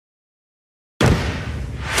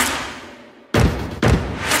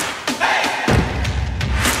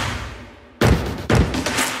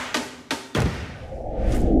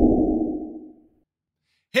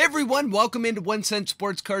everyone, welcome into 1 Cent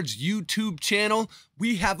Sports Cards YouTube channel.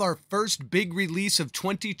 We have our first big release of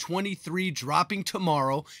 2023 dropping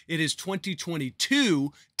tomorrow. It is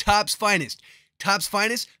 2022 Topps Finest. Topps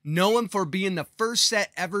Finest, known for being the first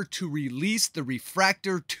set ever to release the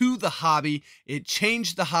refractor to the hobby. It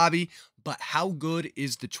changed the hobby. But how good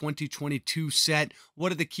is the 2022 set?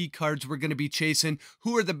 What are the key cards we're going to be chasing?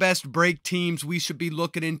 Who are the best break teams we should be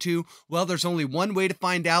looking into? Well, there's only one way to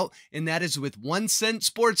find out, and that is with 1 Cent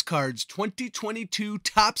Sports Cards 2022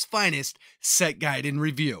 Topps Finest Set Guide and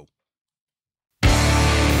Review.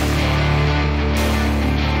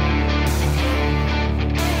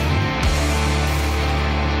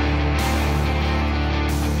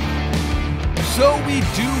 So we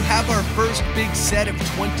do have our first big set of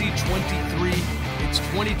 2023. It's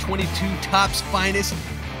 2022 Topps Finest.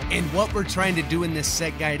 And what we're trying to do in this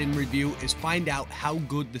set guide and review is find out how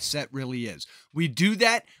good the set really is. We do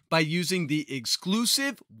that by using the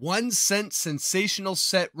exclusive 1 Cent Sensational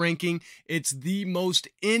Set Ranking. It's the most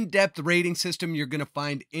in-depth rating system you're going to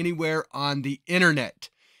find anywhere on the internet.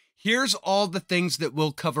 Here's all the things that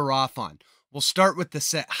we'll cover off on. We'll start with the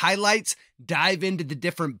set highlights, dive into the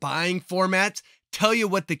different buying formats, tell you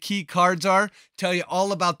what the key cards are, tell you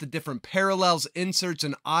all about the different parallels, inserts,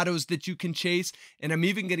 and autos that you can chase, and I'm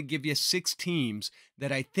even going to give you 6 teams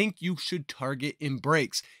that I think you should target in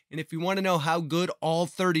breaks. And if you want to know how good all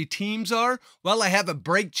 30 teams are, well, I have a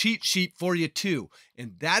break cheat sheet for you too.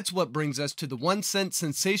 And that's what brings us to the 1 Cent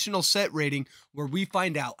Sensational Set Rating, where we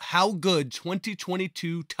find out how good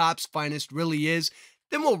 2022 Topps Finest really is.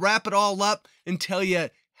 Then we'll wrap it all up and tell you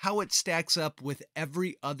how it stacks up with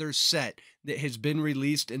every other set that has been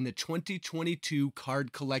released in the 2022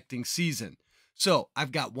 card collecting season. So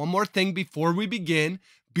I've got one more thing before we begin.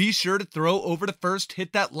 Be sure to throw over to first,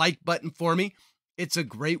 hit that like button for me. It's a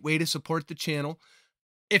great way to support the channel.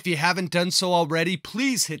 If you haven't done so already,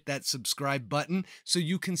 please hit that subscribe button so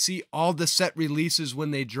you can see all the set releases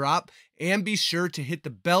when they drop, and be sure to hit the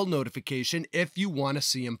bell notification if you want to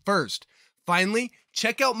see them first. Finally,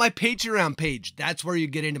 check out my Patreon page. That's where you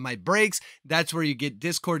get into my breaks. That's where you get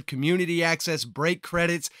Discord community access, break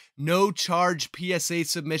credits, no charge PSA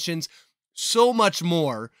submissions, so much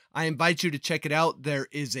more. I invite you to check it out. There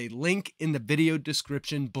is a link in the video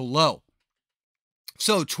description below.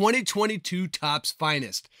 So 2022 Topps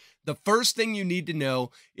Finest. The first thing you need to know,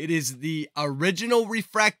 it is the original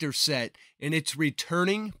refractor set, and it's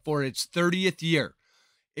returning for its 30th year.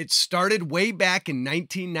 It started way back in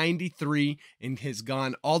 1993 and has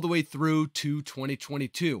gone all the way through to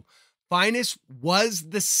 2022. Finest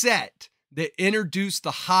was the set that introduced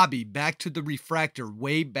the hobby back to the refractor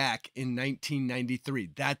way back in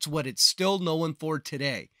 1993. That's what it's still known for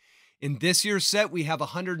today. In this year's set, we have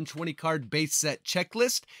a 120 card base set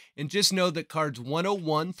checklist, and just know that cards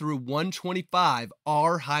 101 through 125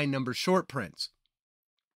 are high number short prints.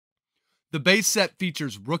 The base set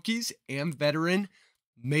features rookies and veteran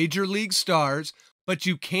Major League stars, but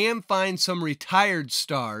you can find some retired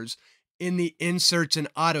stars in the inserts and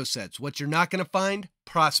auto sets. What you're not going to find?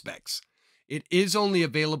 Prospects. It is only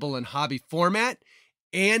available in hobby format,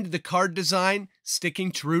 and the card design,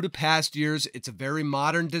 sticking true to past years. It's a very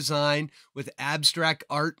modern design with abstract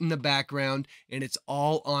art in the background, and it's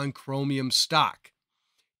all on chromium stock.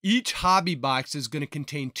 Each hobby box is going to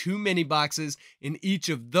contain 2 mini boxes, and each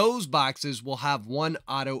of those boxes will have 1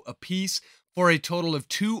 auto apiece, for a total of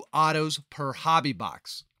 2 autos per hobby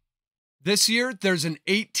box. This year, there's an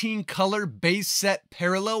 18-color base set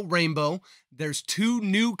parallel rainbow. There's 2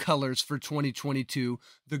 new colors for 2022,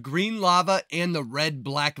 the green lava and the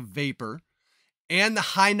red-black vapor. And the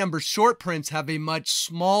high number short prints have a much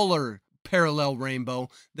smaller parallel rainbow.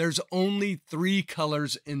 There's only 3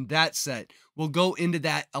 colors in that set. We'll go into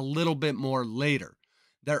that a little bit more later.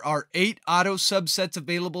 There are 8 auto subsets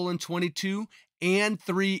available in 22, and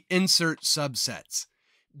 3 insert subsets.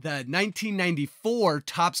 The 1994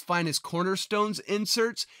 Topps Finest Cornerstones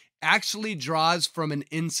inserts actually draws from an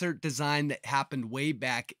insert design that happened way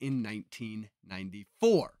back in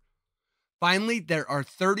 1994. Finally, there are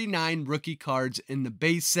 39 rookie cards in the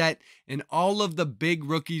base set, and all of the big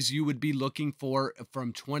rookies you would be looking for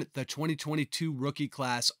from the 2022 rookie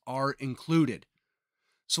class are included.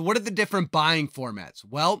 So what are the different buying formats?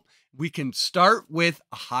 Well, we can start with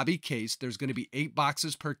a hobby case. There's going to be 8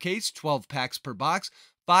 boxes per case, 12 packs per box,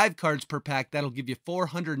 5 cards per pack. That'll give you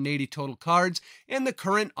 480 total cards, and the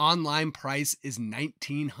current online price is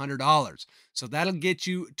 $1,900. So that'll get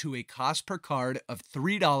you to a cost per card of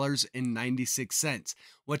 $3.96.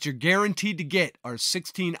 What you're guaranteed to get are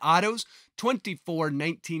 16 autos, 24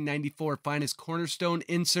 1994 Finest Cornerstone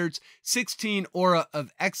inserts, 16 Aura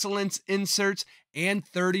of Excellence inserts, and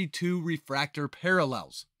 32 refractor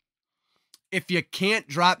parallels. If you can't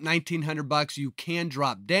drop 1,900 bucks, you can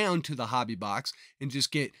drop down to the hobby box and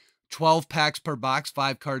just get 12 packs per box,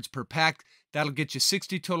 5 cards per pack. That'll get you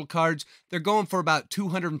 60 total cards. They're going for about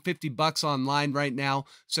 250 bucks online right now,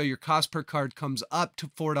 so your cost per card comes up to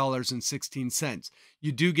 $4.16.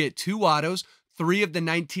 You do get 2 autos, 3 of the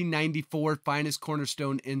 1994 Finest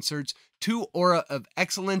Cornerstone inserts, 2 Aura of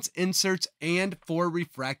Excellence inserts, and 4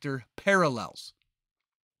 Refractor parallels.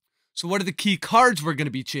 So what are the key cards we're going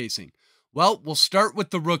to be chasing? Well, we'll start with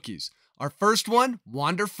the rookies. Our first one,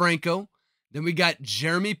 Wander Franco. Then we got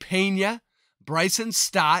Jeremy Pena, Bryson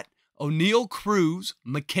Stott, O'Neal Cruz,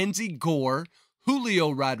 Mackenzie Gore,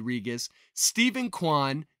 Julio Rodriguez, Stephen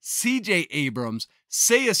Kwan, CJ Abrams,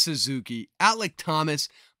 Seiya Suzuki, Alec Thomas,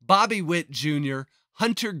 Bobby Witt Jr.,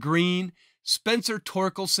 Hunter Green, Spencer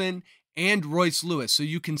Torkelson, and Royce Lewis. So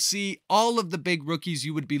you can see all of the big rookies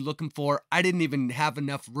you would be looking for. I didn't even have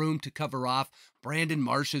enough room to cover off. Brandon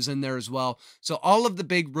Marsh is in there as well. So all of the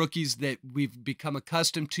big rookies that we've become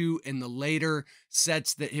accustomed to in the later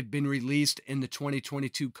sets that have been released in the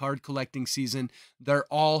 2022 card collecting season, they're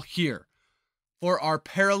all here. For our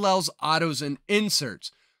parallels, autos, and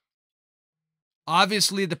inserts,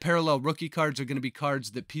 obviously the parallel rookie cards are going to be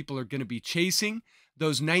cards that people are going to be chasing.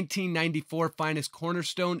 Those 1994 Finest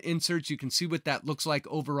Cornerstone inserts, you can see what that looks like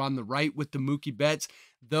over on the right with the Mookie Betts.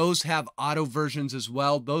 Those have auto versions as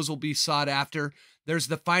well. Those will be sought after. There's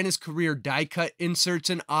the Finest Career die cut inserts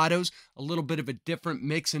and autos, a little bit of a different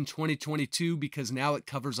mix in 2022 because now it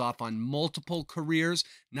covers off on multiple careers,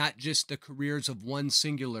 not just the careers of one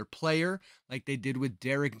singular player like they did with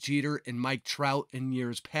Derek Jeter and Mike Trout in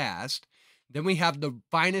years past. Then we have the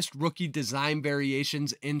Finest Rookie Design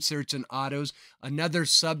Variations, inserts, and autos, another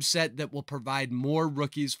subset that will provide more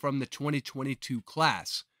rookies from the 2022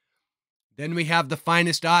 class. Then we have the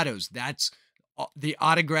Finest Autos. That's the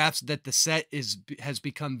autographs that the set has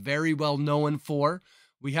become very well known for.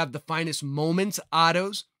 We have the Finest Moments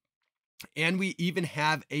autos, and we even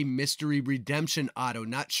have a Mystery Redemption auto.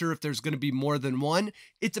 Not sure if there's going to be more than one.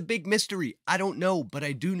 It's a big mystery. I don't know, but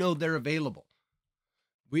I do know they're available.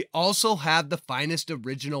 We also have the Finest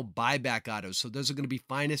Original Buyback Autos. So those are going to be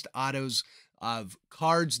Finest Autos of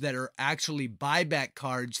cards that are actually buyback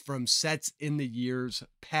cards from sets in the years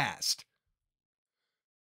past.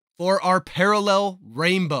 For our Parallel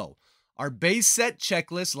Rainbow, our base set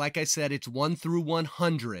checklist, like I said, it's 1 through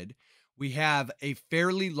 100. We have a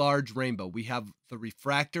fairly large rainbow. We have the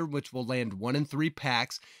Refractor, which will land 1 in 3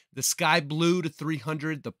 packs, the Sky Blue to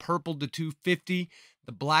 300, the Purple to 250,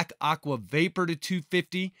 the Black Aqua Vapor to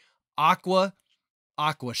 250, Aqua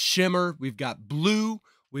Shimmer, we've got Blue,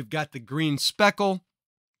 we've got the Green Speckle,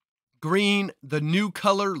 Green, the new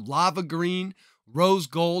color, Lava Green, Rose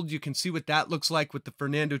Gold. You can see what that looks like with the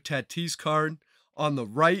Fernando Tatis card. On the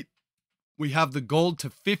right, we have the Gold to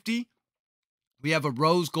 50. We have a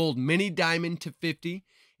Rose Gold Mini Diamond to 50,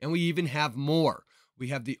 and we even have more. We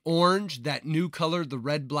have the orange, that new color, the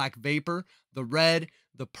Red Black Vapor, the red,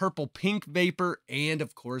 the Purple Pink Vapor, and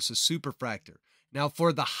of course a Superfractor. Now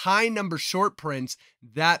for the high number short prints,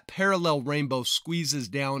 that Parallel Rainbow squeezes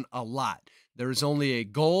down a lot. There is only a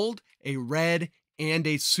gold, a red, and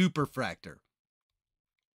a Superfractor.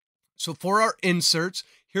 So for our inserts,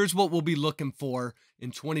 here's what we'll be looking for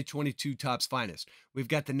in 2022 Topps Finest. We've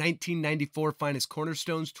got the 1994 Finest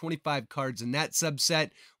Cornerstones, 25 cards in that subset,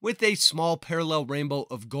 with a small parallel rainbow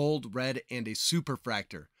of gold, red, and a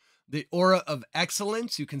Superfractor. The Aura of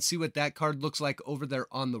Excellence, you can see what that card looks like over there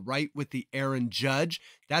on the right with the Aaron Judge.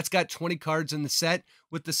 That's got 20 cards in the set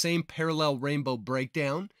with the same parallel rainbow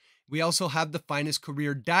breakdown. We also have the Finest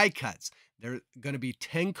Career die cuts. There are going to be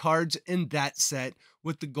 10 cards in that set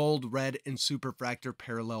with the gold, red, and Superfractor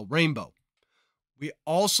parallel rainbow. We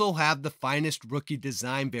also have the Finest Rookie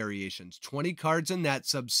Design Variations, 20 cards in that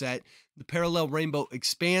subset. The parallel rainbow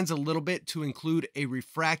expands a little bit to include a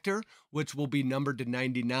Refractor, which will be numbered to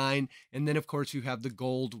 99. And then, of course, you have the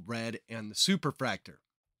gold, red, and the Superfractor.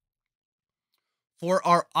 For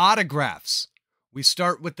our autographs, we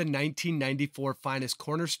start with the 1994 Finest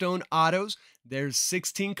Cornerstone autos. There's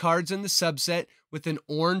 16 cards in the subset with an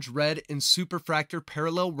orange, red, and Superfractor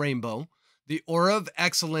parallel rainbow. The Aura of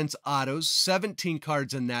Excellence autos, 17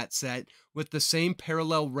 cards in that set with the same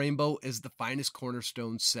parallel rainbow as the Finest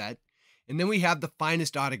Cornerstone set. And then we have the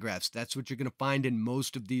Finest autographs. That's what you're going to find in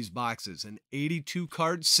most of these boxes. An 82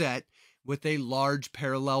 card set with a large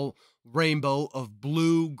parallel rainbow of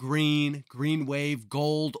blue, green, green wave,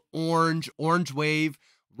 gold, orange, orange wave,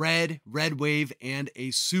 red, red wave, and a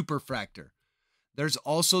Superfractor. There's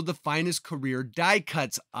also the Finest Career die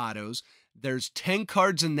cuts autos. There's 10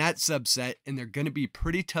 cards in that subset, and they're going to be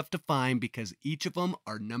pretty tough to find because each of them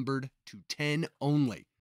are numbered to 10 only.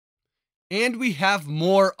 And we have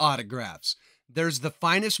more autographs. There's the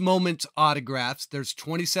Finest Moments autographs. There's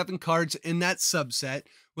 27 cards in that subset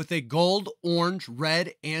with a gold, orange,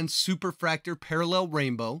 red, and superfractor parallel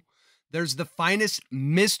rainbow. There's the Finest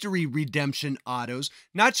Mystery Redemption autos.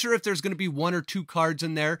 Not sure if there's going to be 1 or 2 cards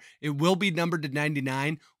in there. It will be numbered to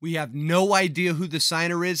 99. We have no idea who the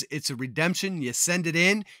signer is. It's a redemption. You send it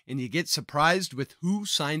in and you get surprised with who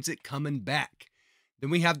signs it coming back. Then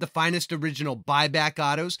we have the Finest Original Buyback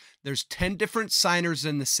autos. There's 10 different signers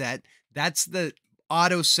in the set. That's the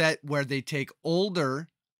auto set where they take older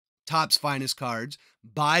Topps Finest cards,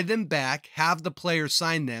 buy them back, have the player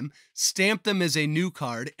sign them, stamp them as a new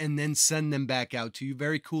card, and then send them back out to you.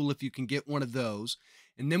 Very cool if you can get one of those.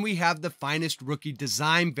 And then we have the Finest Rookie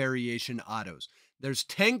Design Variation autos. There's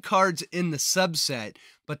 10 cards in the subset,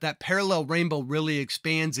 but that parallel rainbow really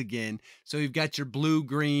expands again. So you've got your blue,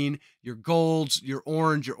 green, your golds, your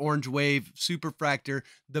orange wave, superfractor,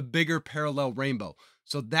 the bigger parallel rainbow.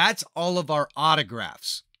 So that's all of our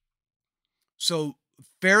autographs. So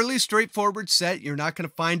fairly straightforward set. You're not going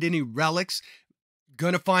to find any relics.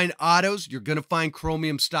 Going to find autos. You're going to find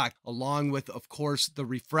chromium stock, along with, of course, the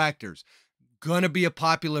refractors. Going to be a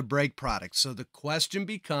popular break product. So the question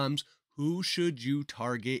becomes, who should you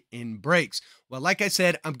target in breaks? Well, like I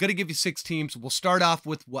said, I'm going to give you 6 teams. We'll start off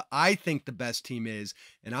with what I think the best team is,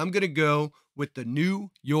 and I'm going to go with the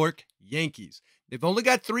New York Yankees. They've only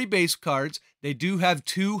got 3 base cards. They do have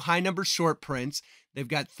 2 high number short prints. They've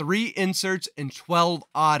got 3 inserts and 12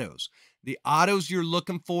 autos. The autos you're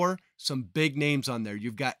looking for, some big names on there.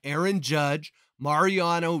 You've got Aaron Judge.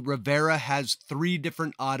 Mariano Rivera has 3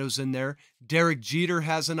 different autos in there. Derek Jeter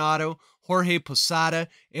has an auto. Jorge Posada,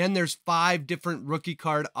 and there's 5 different rookie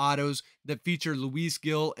card autos that feature Luis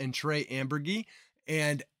Gil and Trey Ambergy.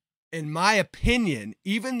 And in my opinion,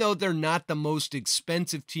 even though they're not the most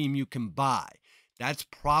expensive team you can buy, that's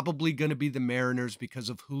probably going to be the Mariners because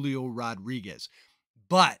of Julio Rodriguez.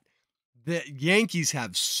 But the Yankees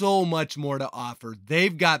have so much more to offer.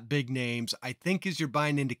 They've got big names. I think as you're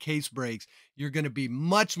buying into case breaks, you're going to be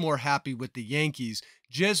much more happy with the Yankees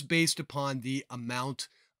just based upon the amount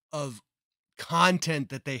of content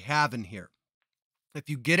that they have in here.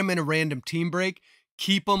 If you get them in a random team break,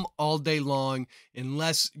 keep them all day long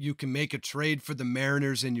unless you can make a trade for the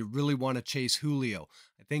Mariners and you really want to chase Julio.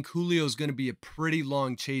 I think Julio is going to be a pretty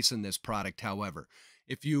long chase in this product, however.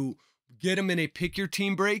 If you get them in a pick your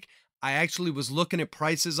team break, I actually was looking at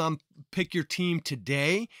prices on pick your team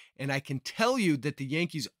today, and I can tell you that the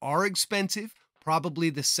Yankees are expensive,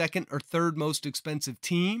 probably the 2nd or 3rd most expensive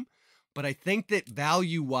team. But I think that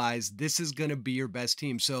value-wise, this is going to be your best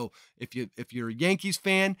team. So if you're a Yankees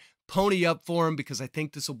fan, pony up for them because I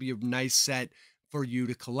think this will be a nice set for you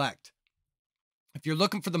to collect. If you're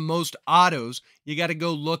looking for the most autos, you got to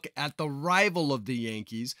go look at the rival of the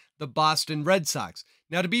Yankees, the Boston Red Sox.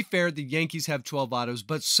 Now, to be fair, the Yankees have 12 autos,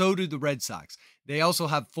 but so do the Red Sox. They also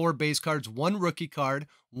have 4 base cards, 1 rookie card,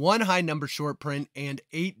 1 high number short print, and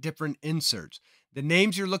 8 different inserts. The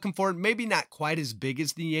names you're looking for, maybe not quite as big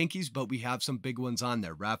as the Yankees, but we have some big ones on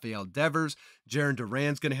there. Rafael Devers, Jarren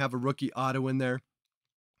Duran's going to have a rookie auto in there.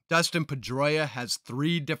 Dustin Pedroia has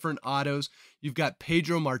 3 different autos. You've got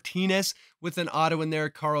Pedro Martinez with an auto in there,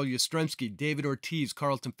 Carl Yastrzemski, David Ortiz,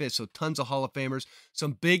 Carlton Fisk, so tons of Hall of Famers.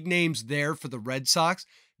 Some big names there for the Red Sox.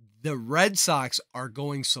 The Red Sox are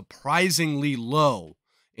going surprisingly low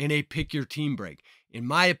in a pick your team break. In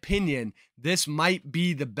my opinion, this might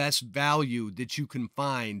be the best value that you can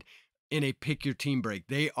find in a pick your team break.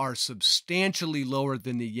 They are substantially lower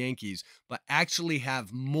than the Yankees, but actually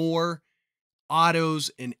have more autos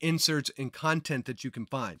and inserts and content that you can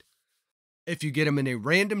find. If you get them in a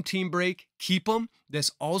random team break, keep them. This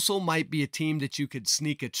also might be a team that you could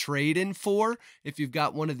sneak a trade in for. If you've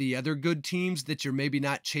got one of the other good teams that you're maybe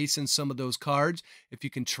not chasing some of those cards, if you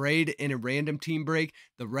can trade in a random team break,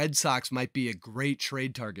 the Red Sox might be a great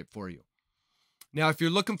trade target for you. Now, if you're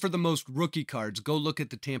looking for the most rookie cards, go look at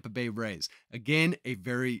the Tampa Bay Rays. Again, a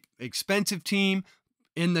very expensive team.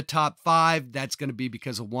 In the top 5, that's going to be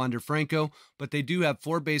because of Wander Franco, but they do have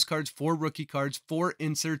 4 base cards, 4 rookie cards, 4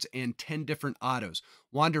 inserts, and 10 different autos.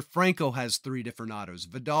 Wander Franco has 3 different autos.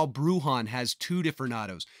 Vidal Brujan has 2 different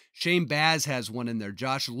autos. Shane Baz has 1 in there.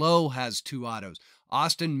 Josh Lowe has 2 autos.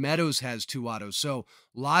 Austin Meadows has 2 autos. So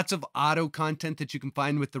lots of auto content that you can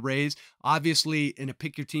find with the Rays. Obviously, in a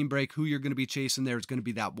pick your team break, who you're going to be chasing there is going to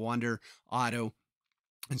be that Wander auto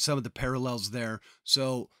and some of the parallels there.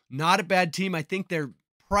 So not a bad team. I think they're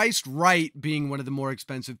priced right, being one of the more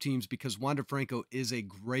expensive teams, because Wander Franco is a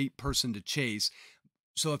great person to chase.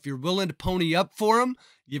 So if you're willing to pony up for him,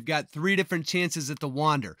 you've got 3 different chances at the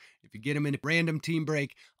Wander. If you get him in a random team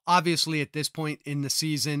break, Obviously, at this point in the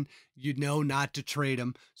season, you know not to trade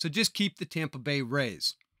them. So just keep the Tampa Bay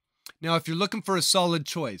Rays. Now, if you're looking for a solid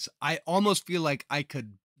choice, I almost feel like I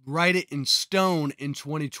could write it in stone in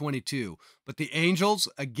 2022. But the Angels,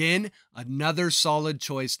 again, another solid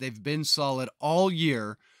choice. They've been solid all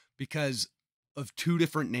year because of two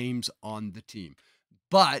different names on the team.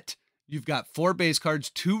 But you've got 4 base cards,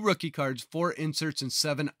 2 rookie cards, 4 inserts, and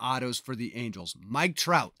 7 autos for the Angels. Mike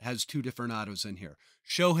Trout has 2 different autos in here.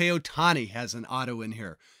 Shohei Ohtani has an auto in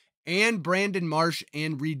here. And Brandon Marsh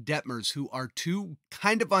and Reed Detmers, who are 2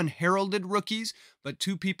 kind of unheralded rookies, but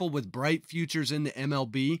 2 people with bright futures in the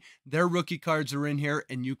MLB. Their rookie cards are in here,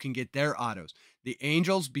 and you can get their autos. The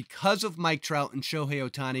Angels, because of Mike Trout and Shohei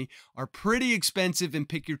Ohtani, are pretty expensive in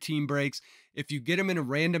pick your team breaks. If you get them in a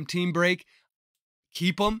random team break,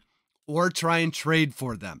 keep them or try and trade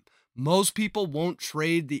for them. Most people won't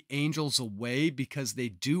trade the Angels away because they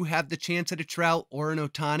do have the chance at a Trout or an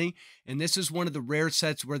Ohtani, and this is one of the rare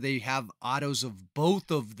sets where they have autos of both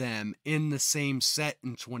of them in the same set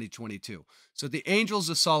in 2022. So the Angels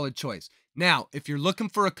a solid choice. Now, if you're looking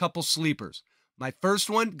for a couple sleepers, my first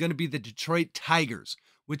one going to be the Detroit Tigers,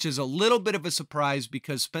 which is a little bit of a surprise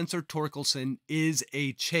because Spencer Torkelson is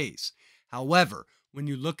a chase. However, when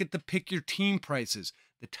you look at the pick your team prices,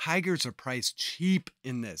 the Tigers are priced cheap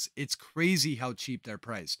in this. It's crazy how cheap they're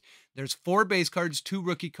priced. There's 4 base cards, 2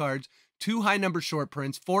 rookie cards, 2 high number short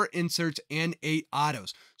prints, 4 inserts, and 8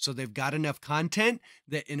 autos. So they've got enough content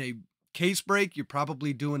that in a case break, you're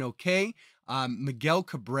probably doing okay. Miguel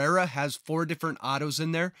Cabrera has 4 different autos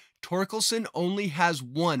in there. Torkelson only has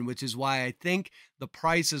 1, which is why I think the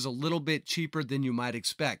price is a little bit cheaper than you might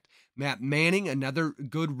expect. Matt Manning, another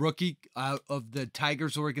good rookie of the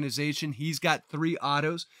Tigers organization. He's got 3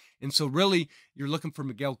 autos. And so really, you're looking for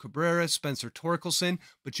Miguel Cabrera, Spencer Torkelson,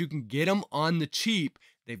 but you can get them on the cheap.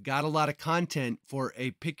 They've got a lot of content for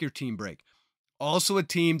a pick your team break. Also a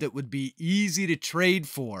team that would be easy to trade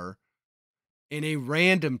for in a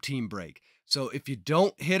random team break. So if you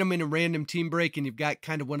don't hit them in a random team break and you've got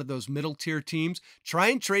kind of one of those middle tier teams, try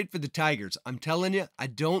and trade for the Tigers. I'm telling you, I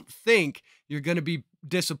don't think you're going to be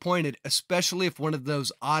disappointed, especially if one of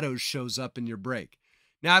those autos shows up in your break.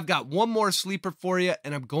 Now I've got one more sleeper for you,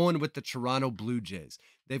 and I'm going with the Toronto Blue Jays.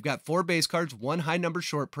 They've got 4 base cards, 1 high number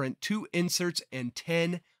short print, 2 inserts, and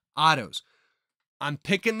 10 autos. I'm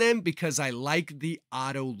picking them because I like the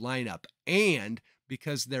auto lineup and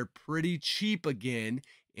because they're pretty cheap again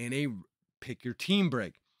in a pick your team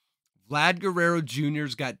break. Vlad Guerrero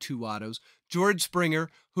Jr.'s got 2 autos. George Springer,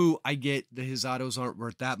 who I get that his autos aren't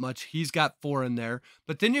worth that much, he's got 4 in there.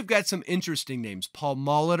 But then you've got some interesting names. Paul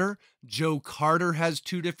Molitor, Joe Carter has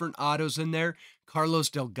 2 different autos in there. Carlos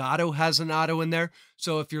Delgado has an auto in there.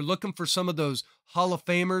 So if you're looking for some of those Hall of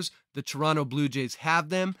Famers, the Toronto Blue Jays have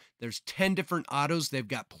them. There's 10 different autos. They've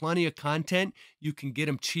got plenty of content. You can get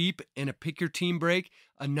them cheap in a pick your team break.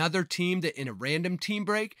 Another team that in a random team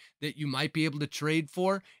break that you might be able to trade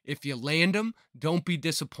for. If you land them, don't be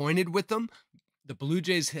disappointed with them. The Blue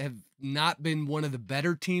Jays have not been one of the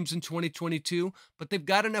better teams in 2022, but they've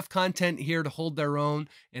got enough content here to hold their own.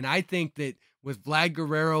 And I think that with Vlad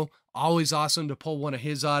Guerrero, always awesome to pull one of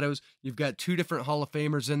his autos. You've got 2 different Hall of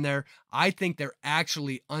Famers in there. I think they're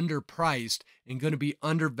actually underpriced and going to be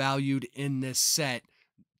undervalued in this set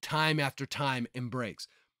time after time in breaks.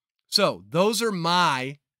 So those are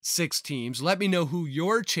my 6 teams. Let me know who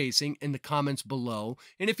you're chasing in the comments below.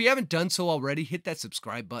 And if you haven't done so already, hit that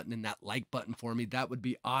subscribe button and that like button for me. That would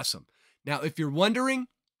be awesome. Now, if you're wondering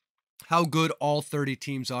how good all 30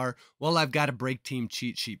 teams are, well, I've got a break team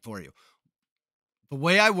cheat sheet for you. The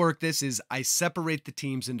way I work this is I separate the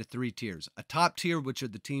teams into 3 tiers. A top tier, which are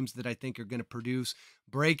the teams that I think are going to produce,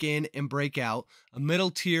 break in and break out. A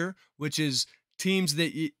middle tier, which is teams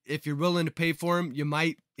that if you're willing to pay for them, you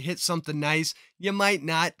might hit something nice. You might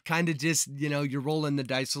not, kind of just, you're rolling the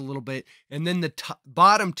dice a little bit. And then the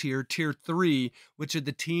bottom tier, tier 3, which are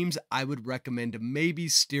the teams I would recommend to maybe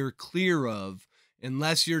steer clear of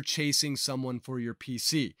unless you're chasing someone for your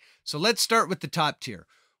PC. So let's start with the top tier.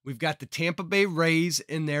 We've got the Tampa Bay Rays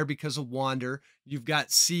in there because of Wander. You've got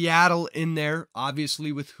Seattle in there,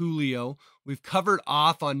 obviously with Julio. We've covered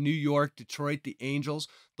off on New York, Detroit, the Angels.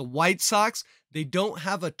 The White Sox, they don't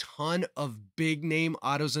have a ton of big name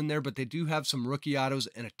autos in there, but they do have some rookie autos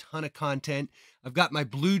and a ton of content. I've got my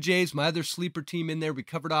Blue Jays, my other sleeper team in there. We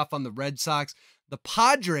covered off on the Red Sox. The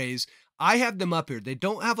Padres, I have them up here. They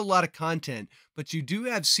don't have a lot of content, but you do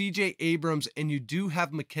have CJ Abrams and you do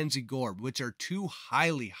have Mackenzie Gore, which are 2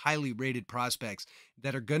 highly rated prospects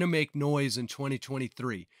that are going to make noise in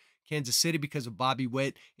 2023. Kansas City because of Bobby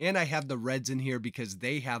Witt, and I have the Reds in here because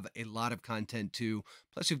they have a lot of content too.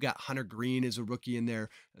 Plus, you've got Hunter Green as a rookie in there.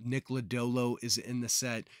 Nick Lodolo is in the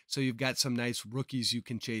set, so you've got some nice rookies you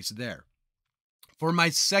can chase there. For my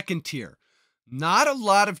second tier, not a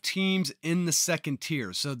lot of teams in the second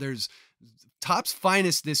tier, so there's Topps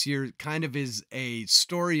Finest this year kind of is a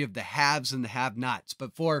story of the haves and the have-nots.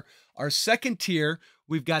 But for our second tier,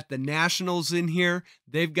 we've got the Nationals in here.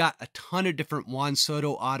 They've got a ton of different Juan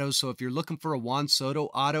Soto autos. So if you're looking for a Juan Soto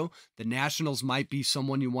auto, the Nationals might be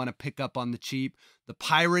someone you want to pick up on the cheap. The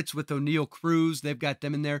Pirates with O'Neal Cruz, they've got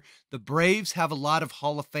them in there. The Braves have a lot of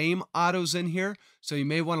Hall of Fame autos in here, so you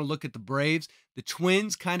may want to look at the Braves. The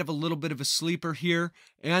Twins, kind of a little bit of a sleeper here.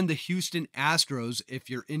 And the Houston Astros, if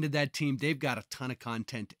you're into that team, they've got a ton of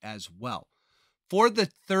content as well. For the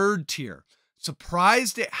third tier,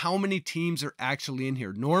 surprised at how many teams are actually in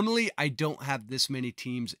here. Normally, I don't have this many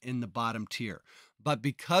teams in the bottom tier. But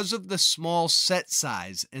because of the small set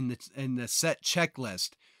size and the set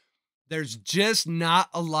checklist, there's just not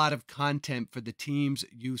a lot of content for the teams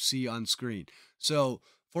you see on screen. So,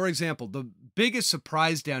 for example, the biggest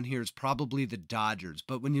surprise down here is probably the Dodgers.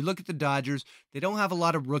 But when you look at the Dodgers, they don't have a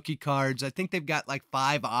lot of rookie cards. I think they've got like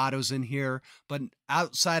 5 autos in here. But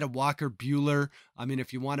outside of Walker Buehler, I mean,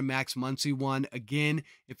 if you want a Max Muncy one, again,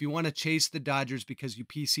 if you want to chase the Dodgers because you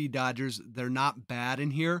PC Dodgers, they're not bad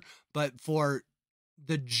in here. But for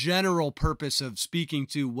the general purpose of speaking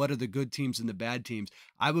to what are the good teams and the bad teams,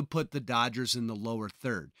 I would put the Dodgers in the lower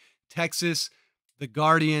third. Texas, the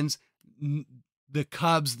Guardians, the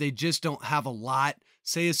Cubs, they just don't have a lot.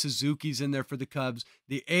 Seiya Suzuki's in there for the Cubs.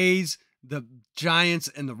 The A's, the Giants,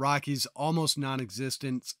 and the Rockies, almost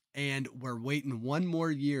non-existent. And we're waiting one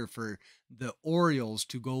more year for the Orioles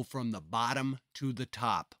to go from the bottom to the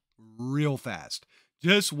top real fast.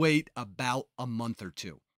 Just wait about a month or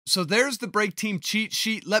two. So there's the break team cheat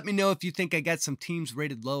sheet. Let me know if you think I got some teams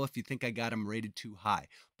rated low, if you think I got them rated too high.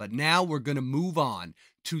 But now we're going to move on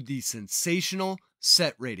to the sensational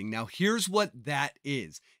set rating. Now, here's what that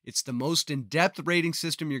is. It's the most in-depth rating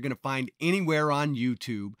system you're going to find anywhere on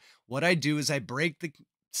YouTube. What I do is I break the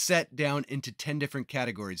set down into 10 different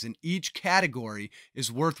categories, and each category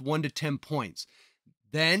is worth 1 to 10 points.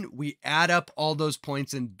 Then we add up all those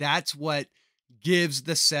points, and that's what gives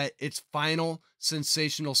the set its final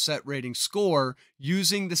sensational set rating score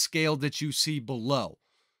using the scale that you see below.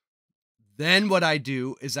 Then what I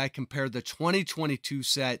do is I compare the 2022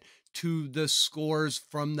 set to the scores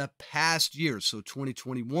from the past years. So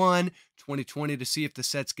 2021, 2020 to see if the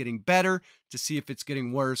set's getting better, to see if it's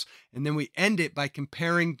getting worse. And then we end it by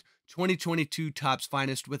comparing 2022 Topps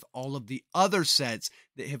Finest with all of the other sets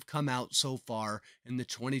that have come out so far in the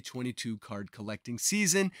 2022 card collecting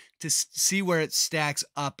season to see where it stacks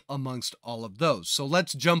up amongst all of those. So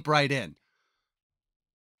let's jump right in.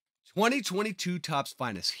 2022 Topps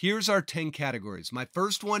Finest. Here's our 10 categories. My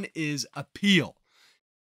first one is Appeal.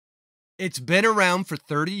 It's been around for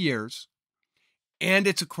 30 years, and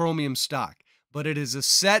it's a chromium stock. But it is a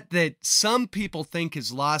set that some people think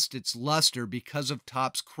has lost its luster because of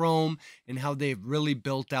Topps Chrome and how they've really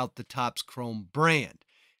built out the Topps Chrome brand.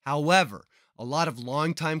 However, a lot of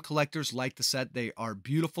longtime collectors like the set. They are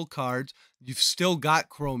beautiful cards. You've still got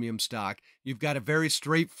chromium stock. You've got a very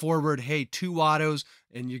straightforward, hey, 2 autos,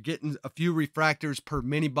 and you're getting a few refractors per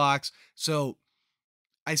mini box. So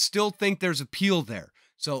I still think there's appeal there.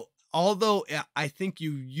 So although I think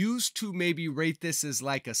you used to maybe rate this as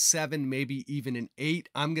like a 7, maybe even an 8,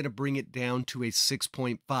 I'm going to bring it down to a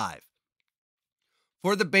 6.5.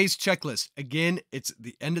 For the base checklist, again, it's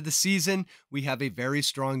the end of the season. We have a very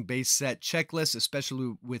strong base set checklist,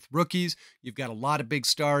 especially with rookies. You've got a lot of big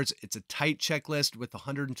stars. It's a tight checklist with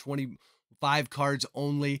 125 cards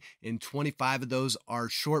only, and 25 of those are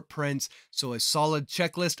short prints. So a solid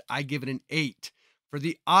checklist, I give it an 8. For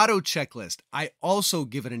the auto checklist, I also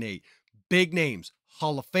give it an 8. Big names,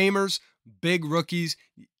 Hall of Famers, big rookies,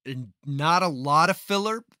 and not a lot of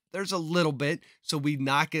filler. There's a little bit, so we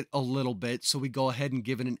knock it a little bit, so we go ahead and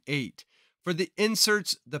give it an 8. For the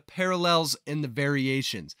inserts, the parallels, and the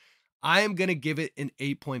variations, I am going to give it an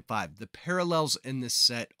 8.5. The parallels in this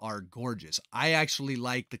set are gorgeous. I actually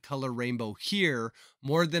like the color rainbow here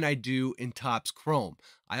more than I do in Topps Chrome.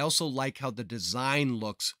 I also like how the design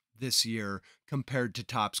looks this year compared to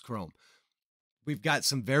Topps Chrome. We've got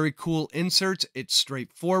some very cool inserts. It's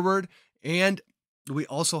straightforward, and we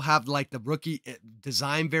also have like the rookie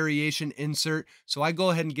design variation insert. So I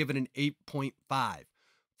go ahead and give it an 8.5.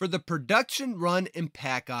 For the production run and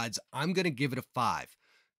pack odds, I'm going to give it a 5.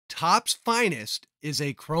 Topps Finest is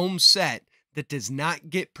a Chrome set that does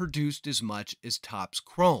not get produced as much as Topps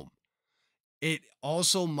Chrome. It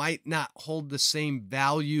also might not hold the same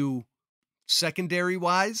value secondary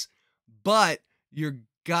wise, but you're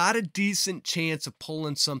got a decent chance of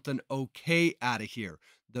pulling something okay out of here.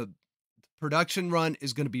 The production run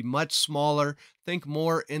is going to be much smaller. Think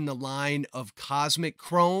more in the line of Cosmic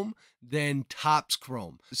Chrome than Topps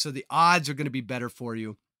Chrome. So the odds are going to be better for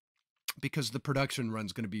you because the production run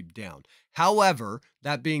is going to be down. However,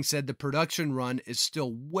 that being said, the production run is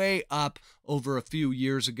still way up over a few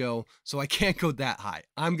years ago, so I can't go that high.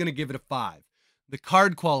 I'm going to give it a 5. The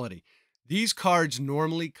card quality. These cards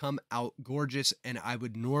normally come out gorgeous, and I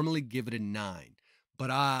would normally give it a 9.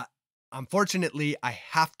 But unfortunately, I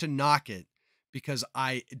have to knock it because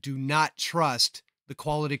I do not trust the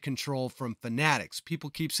quality control from Fanatics. People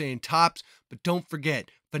keep saying Topps, but don't forget,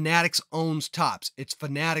 Fanatics owns Topps. It's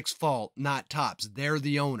Fanatics' fault, not Topps. They're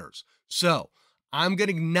the owners. So I'm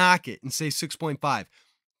going to knock it and say 6.5.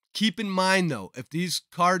 Keep in mind, though, if these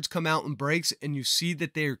cards come out in breaks and you see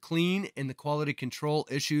that they are clean and the quality control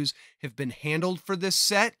issues have been handled for this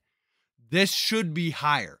set, this should be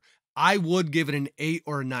higher. I would give it an 8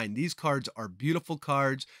 or a 9. These cards are beautiful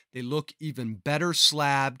cards. They look even better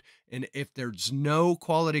slabbed. And if there's no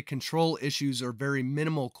quality control issues or very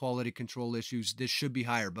minimal quality control issues, this should be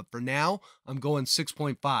higher. But for now, I'm going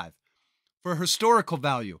 6.5. For historical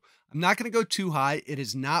value, I'm not going to go too high. It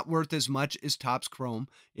is not worth as much as Topps Chrome.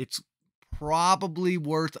 It's probably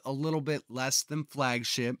worth a little bit less than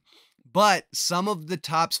Flagship. But some of the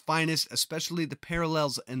Topps finest, especially the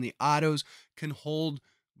parallels and the autos, can hold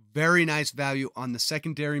very nice value on the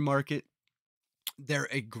secondary market. They're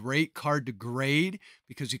a great card to grade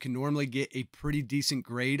because you can normally get a pretty decent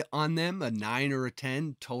grade on them. A 9 or a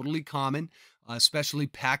 10, totally common, especially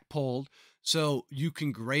pack pulled. So you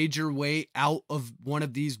can grade your way out of one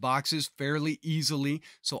of these boxes fairly easily.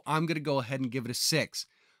 So I'm going to go ahead and give it a 6.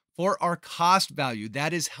 For our cost value,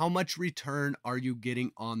 that is how much return are you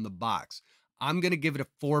getting on the box. I'm going to give it a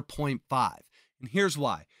 4.5. And here's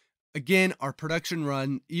why. Again, our production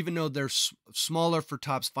run, even though they're smaller for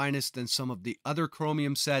Topps Finest than some of the other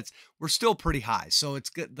Chromium sets, we're still pretty high. So it's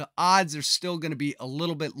good. The odds are still going to be a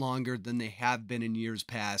little bit longer than they have been in years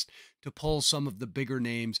past to pull some of the bigger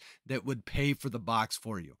names that would pay for the box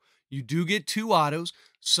for you. You do get 2 autos.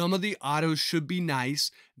 Some of the autos should be nice.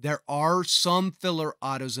 There are some filler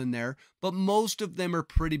autos in there, but most of them are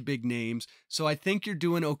pretty big names. So I think you're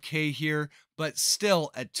doing okay here, but still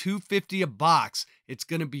at $250 a box, it's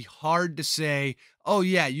going to be hard to say, oh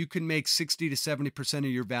yeah, you can make 60 to 70% of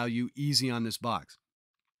your value easy on this box.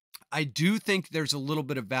 I do think there's a little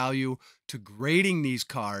bit of value to grading these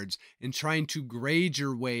cards and trying to grade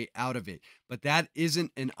your way out of it, but that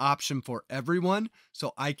isn't an option for everyone,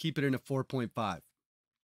 so I keep it in a 4.5.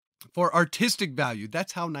 For artistic value,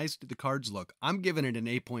 that's how nice do the cards look. I'm giving it an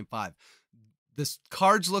 8.5. The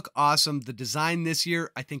cards look awesome. The design this year,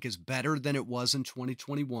 I think, is better than it was in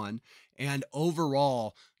 2021. And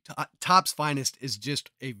overall, Topps Finest is just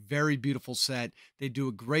a very beautiful set. They do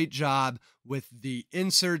a great job with the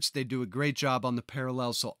inserts. They do a great job on the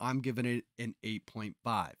parallels. So I'm giving it an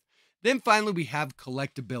 8.5. Then finally, we have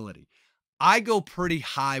collectability. I go pretty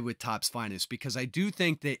high with Topps Finest because I do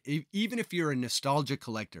think that even if you're a nostalgia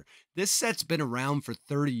collector, this set's been around for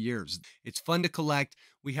 30 years. It's fun to collect.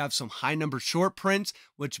 We have some high number short prints,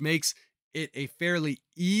 which makes it a fairly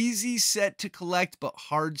easy set to collect, but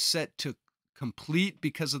hard set to complete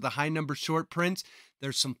because of the high number short prints.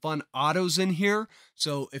 There's some fun autos in here.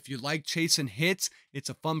 So if you like chasing hits, it's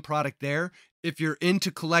a fun product there. If you're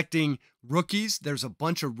into collecting rookies, there's a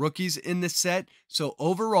bunch of rookies in this set. So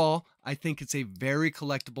overall, I think it's a very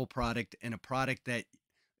collectible product and a product that,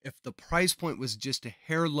 if the price point was just a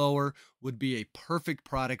hair lower, would be a perfect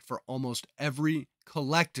product for almost every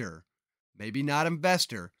collector, maybe not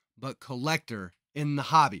investor, but collector in the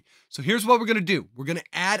hobby. So here's what we're going to do. We're going to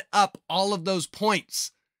add up all of those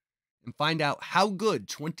points and find out how good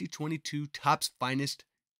 2022 Topps Finest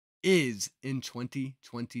is in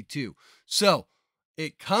 2022. So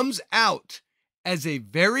it comes out as a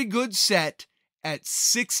very good set at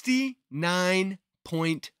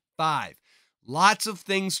 69.5. Lots of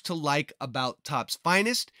things to like about Topps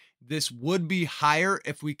Finest. This would be higher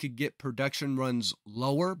if we could get production runs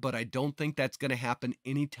lower, but I don't think that's going to happen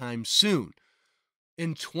anytime soon.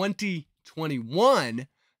 In 2021,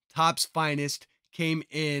 Topps Finest came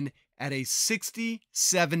in at a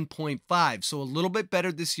 67.5. So a little bit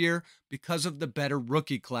better this year because of the better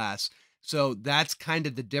rookie class. So that's kind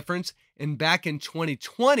of the difference. And back in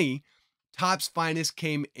 2020, Topps Finest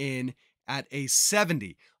came in at a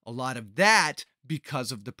 70. A lot of that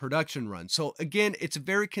because of the production run. So again, it's a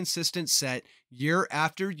very consistent set year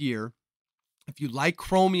after year. If you like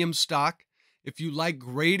Chromium stock if you like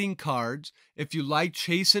grading cards, if you like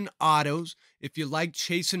chasing autos, if you like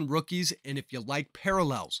chasing rookies, and if you like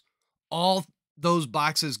parallels. All those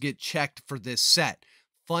boxes get checked for this set.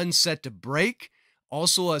 Fun set to break.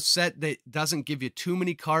 Also a set that doesn't give you too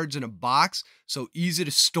many cards in a box, so easy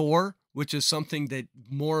to store, which is something that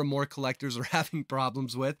more and more collectors are having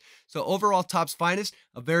problems with. So overall, Topps Finest,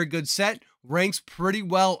 a very good set, ranks pretty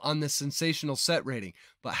well on the sensational set rating.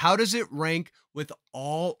 But how does it rank with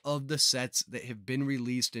all of the sets that have been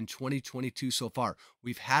released in 2022 so far?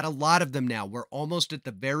 We've had a lot of them now. We're almost at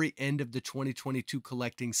the very end of the 2022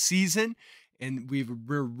 collecting season, and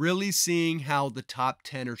we're really seeing how the top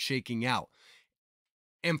 10 are shaking out.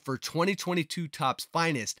 And for 2022 Topps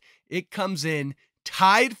Finest, it comes in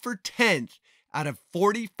tied for 10th out of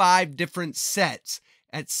 45 different sets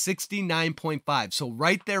at 69.5. So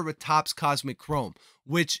right there with Topps Cosmic Chrome,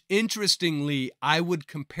 which interestingly, I would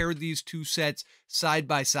compare these two sets side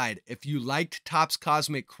by side. If you liked Topps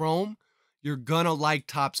Cosmic Chrome, you're gonna like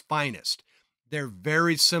Topps Finest. They're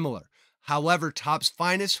very similar. However, Topps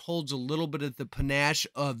Finest holds a little bit of the panache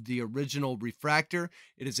of the original Refractor.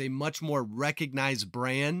 It is a much more recognized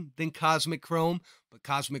brand than Cosmic Chrome, but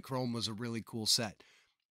Cosmic Chrome was a really cool set.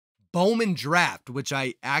 Bowman Draft, which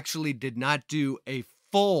I actually did not do a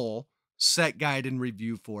full set guide and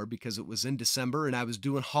review for because it was in December and I was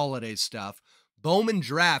doing holiday stuff. Bowman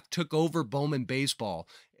Draft took over Bowman Baseball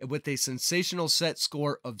with a sensational set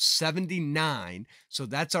score of 79. So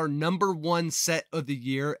that's our #1 set of the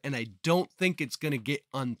year, and I don't think it's going to get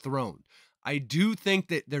unthroned. I do think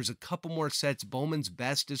that there's a couple more sets. Bowman's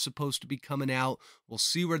Best is supposed to be coming out. We'll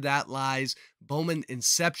see where that lies. Bowman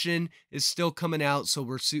Inception is still coming out, so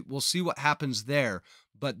we'll see what happens there.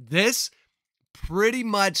 But this pretty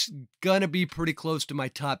much gonna be pretty close to my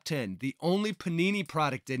top 10. The only Panini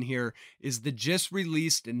product in here is the just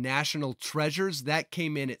released National Treasures. That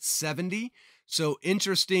came in at 70. So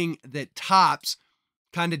interesting that Topps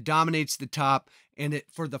kind of dominates the top. And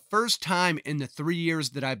for the first time in the 3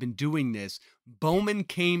 years that I've been doing this, Bowman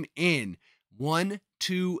came in 1,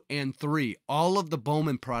 2, and 3. All of the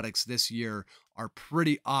Bowman products this year are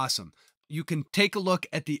pretty awesome. You can take a look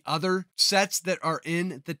at the other sets that are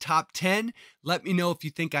in the top 10. Let me know if you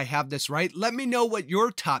think I have this right. Let me know what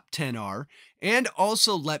your top 10 are. And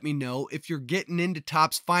also let me know if you're getting into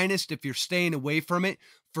Topps Finest, if you're staying away from it.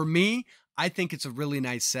 For me, I think it's a really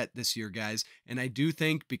nice set this year, guys. And I do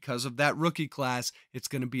think because of that rookie class, it's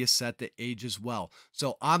going to be a set that ages well.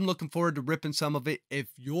 So I'm looking forward to ripping some of it. If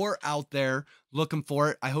you're out there looking for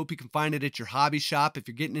it, I hope you can find it at your hobby shop. If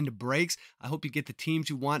you're getting into breaks, I hope you get the teams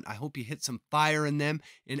you want. I hope you hit some fire in them.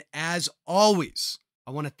 And as always,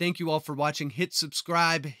 I want to thank you all for watching. Hit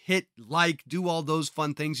subscribe, hit like, do all those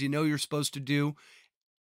fun things you know you're supposed to do.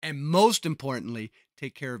 And most importantly,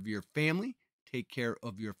 take care of your family. Take care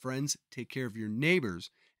of your friends, take care of your neighbors,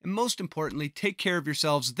 and most importantly, take care of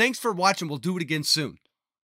yourselves. Thanks for watching. We'll do it again soon.